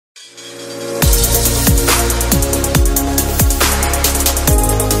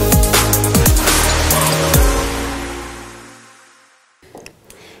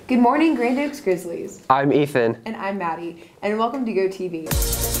Good morning, Grand Oaks Grizzlies. I'm Ethan. And I'm Maddie, and welcome to GO T.V.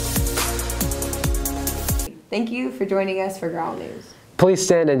 Thank you for joining us for GRWL News. Please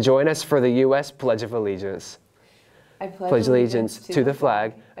stand and join us for the U.S. Pledge of Allegiance. I pledge allegiance to the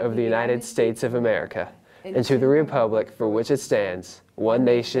flag of the United States of America and to the republic for which it stands, one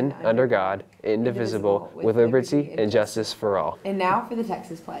nation, under God, indivisible, with liberty and justice for all. And now for the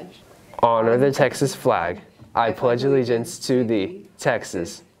Texas Pledge. Honor the Texas flag. I pledge allegiance to thee,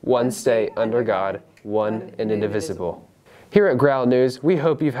 Texas, one state under God, one and indivisible. Here at GRWL News, we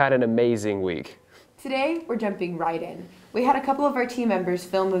hope you've had an amazing week. Today, we're jumping right in. We had a couple of our team members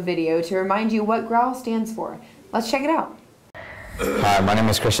film a video to remind you what GRWL stands for. Let's check it out. Hi, my name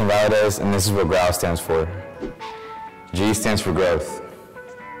is Christian Valadez, and this is what GRWL stands for. G stands for growth.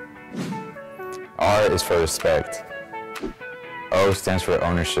 R is for respect. O stands for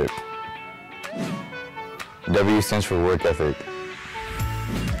ownership. W stands for work ethic.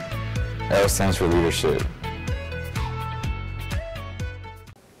 L stands for leadership.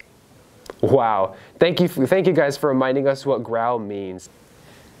 Wow, thank you guys for reminding us what GRWL means.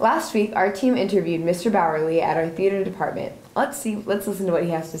 Last week, our team interviewed Mr. Bowerly at our theater department. Let's listen to what he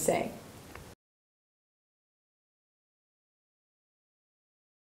has to say.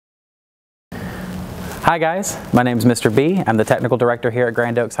 Hi guys, my name is Mr. B. I'm the technical director here at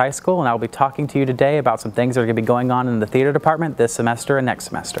Grand Oaks High School, and I'll be talking to you today about some things that are going to be going on in the theater department this semester and next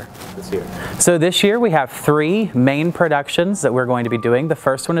semester. So this year we have 3 main productions that we're going to be doing. The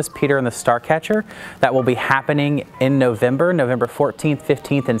first one is Peter and the Starcatcher. That will be happening in November 14th,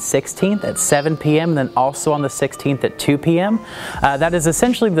 15th, and 16th at 7 p.m. and then also on the 16th at 2 p.m. That is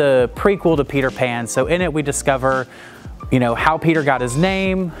essentially the prequel to Peter Pan. So in it we discover how Peter got his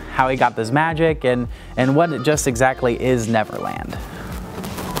name, how he got this magic, and what it just exactly is Neverland.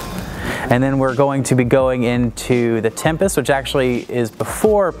 And then we're going to be going into The Tempest, which actually is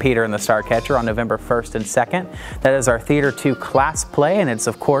before Peter and the Starcatcher on November 1st and 2nd. That is our Theater 2 class play, and it's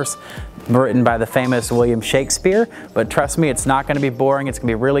of course written by the famous William Shakespeare, but trust me, it's not going to be boring. It's going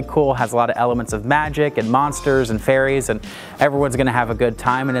to be really cool, has a lot of elements of magic and monsters and fairies, and everyone's going to have a good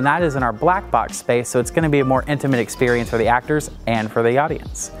time. And then that is in our black box space, so it's going to be a more intimate experience for the actors and for the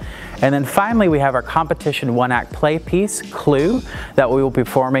audience. And then finally, we have our competition one-act play piece, Clue, that we will be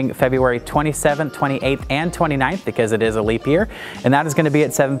performing February 27th, 28th, and 29th because it is a leap year. And that is going to be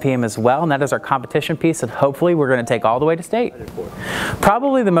at 7 p.m. as well, and that is our competition piece, and hopefully we're going to take all the way to state.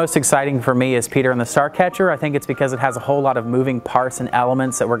 Probably the most exciting for me is Peter and the Starcatcher. I think it's because it has a whole lot of moving parts and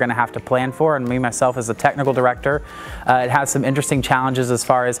elements that we're going to have to plan for, and me myself as a technical director, it has some interesting challenges as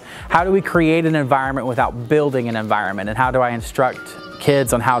far as how do we create an environment without building an environment, and how do I instruct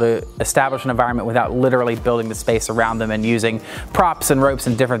kids on how to establish an environment without literally building the space around them and using props and ropes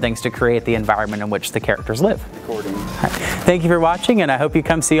and different things to create the environment in which the characters live. Thank you for watching, and I hope you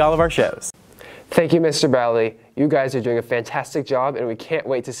come see all of our shows. Thank you, Mr. Bradley. You guys are doing a fantastic job, and we can't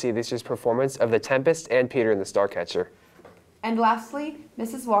wait to see this year's performance of The Tempest and Peter and the Starcatcher. And lastly,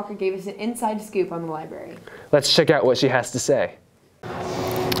 Mrs. Walker gave us an inside scoop on the library. Let's check out what she has to say.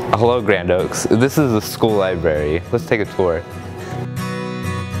 Hello, Grand Oaks. This is the school library. Let's take a tour.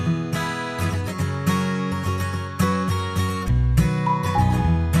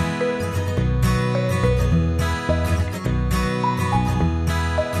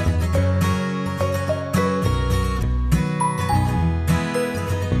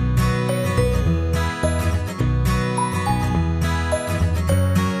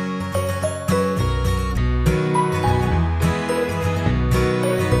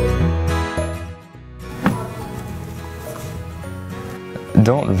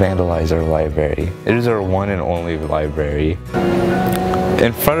 Don't vandalize our library. It is our one and only library.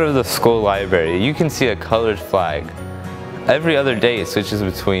 In front of the school library, you can see a colored flag. Every other day it switches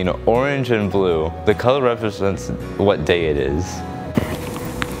between orange and blue. The color represents what day it is.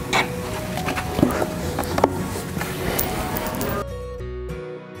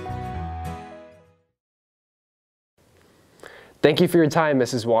 Thank you for your time,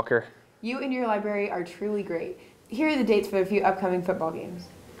 Mrs. Walker. You and your library are truly great. Here are the dates for a few upcoming football games.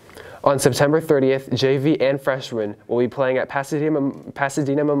 On September 30th, JV and freshmen will be playing at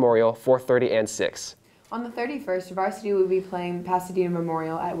Pasadena Memorial 4:30 and 6. On the 31st, varsity will be playing Pasadena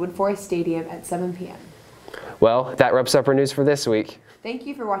Memorial at Wood Forest Stadium at 7 p.m. Well, that wraps up our news for this week. Thank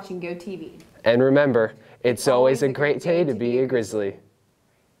you for watching GO TV. And remember, it's always a great day to be a Grizzly.